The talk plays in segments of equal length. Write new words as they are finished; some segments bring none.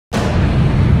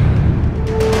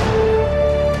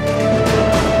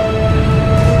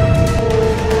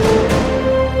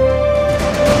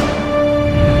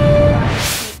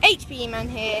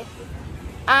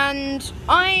And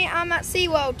I am at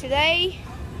SeaWorld today,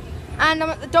 and I'm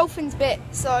at the dolphins bit.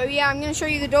 So yeah, I'm going to show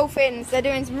you the dolphins. They're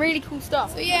doing some really cool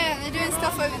stuff. So yeah, they're doing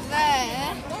stuff over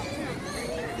there.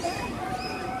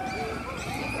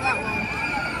 Look at that one.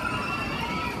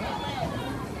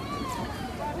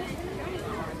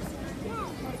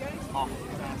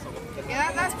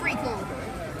 Yeah, that's pretty cool.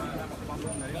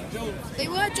 They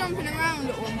were jumping around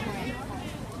at one point.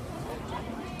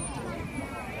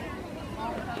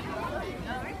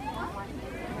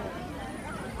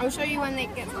 I'll show you when they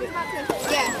get to it.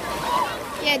 Yeah.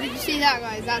 Yeah, did you see that,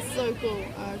 guys? That's so cool.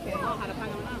 Okay.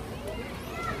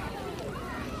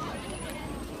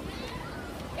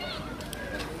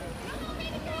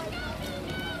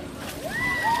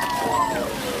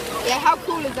 Yeah, how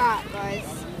cool is that, guys?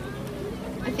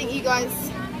 I think you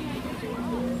guys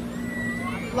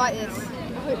like this.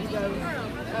 I hope you do.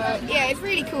 Yeah, it's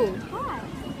really cool.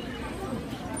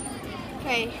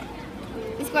 Okay,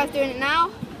 this guy's doing it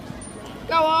now.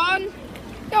 Go on!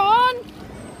 Go on!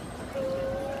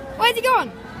 Where's he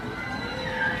gone?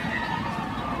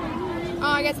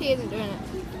 Oh, I guess he isn't doing it.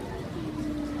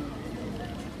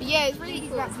 But yeah, it's really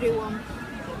cool to do one.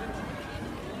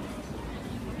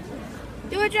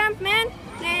 Do a jump, man,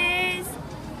 please.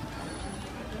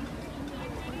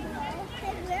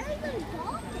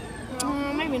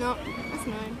 Maybe not. That's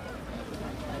annoying.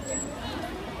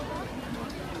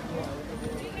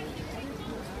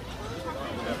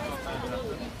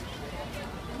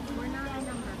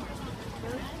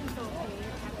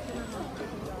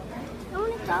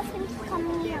 Dolphins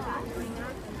come near us.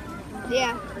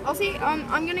 Yeah, I'll see.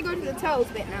 I'm gonna go to the turtles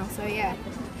bit now. So yeah.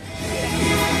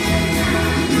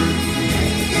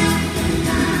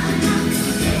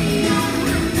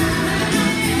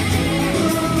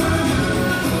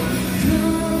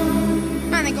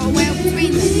 Man, they got a whale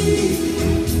between them.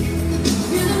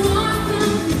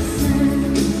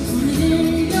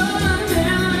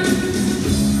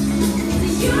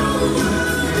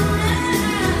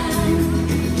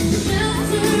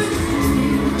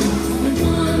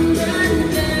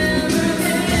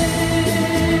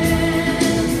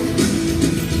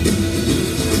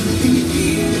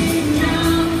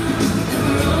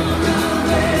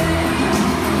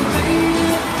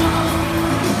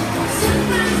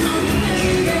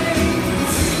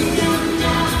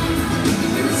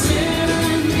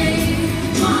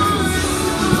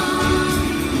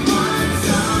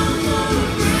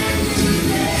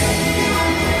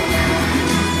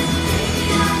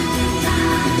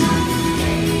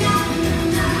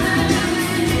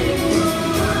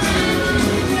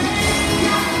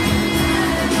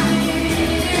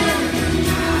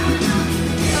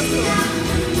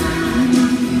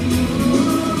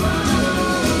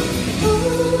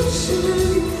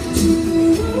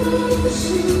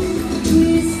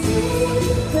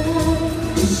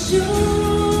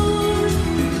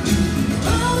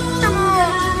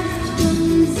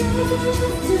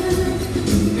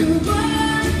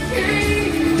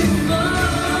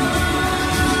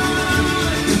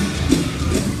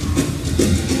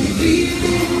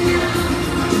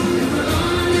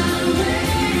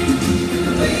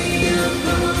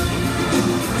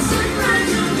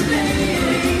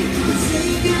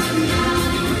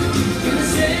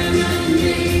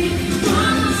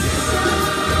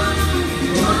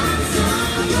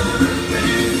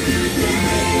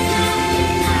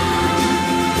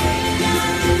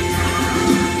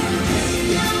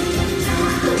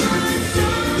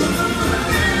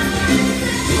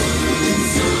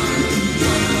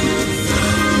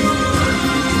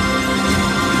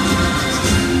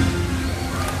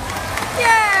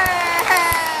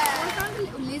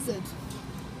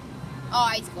 Oh,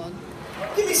 he's gone.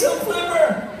 Give me some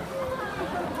flipper!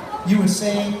 You were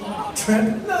saying,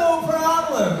 Trip? No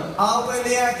problem. I'll win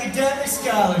the academic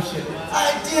scholarship.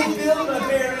 I did build my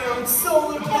very own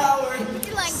solar-powered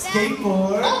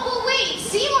skateboard. Oh, but wait!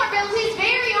 Seymour built his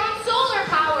very own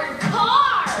solar-powered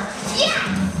car! Yes!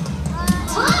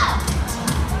 Look!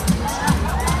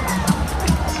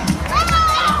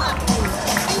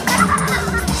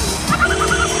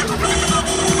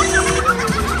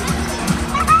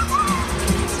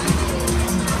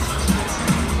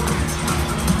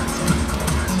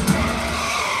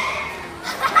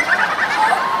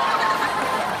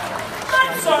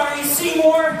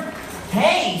 Seymour!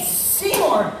 Hey,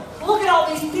 Seymour! Look at all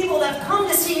these people that have come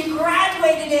to see you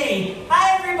graduate today!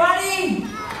 Hi, everybody!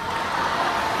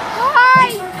 Hi!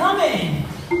 Thanks for coming!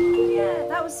 Yeah,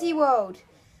 that was SeaWorld.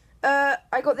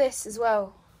 I got this as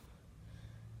well.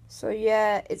 So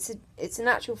yeah, it's an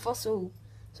actual fossil.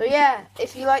 So yeah,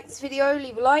 if you like this video,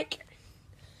 leave a like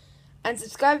and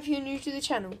subscribe if you're new to the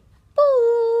channel.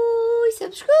 Bye!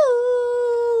 Subscribe!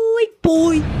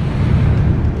 boy.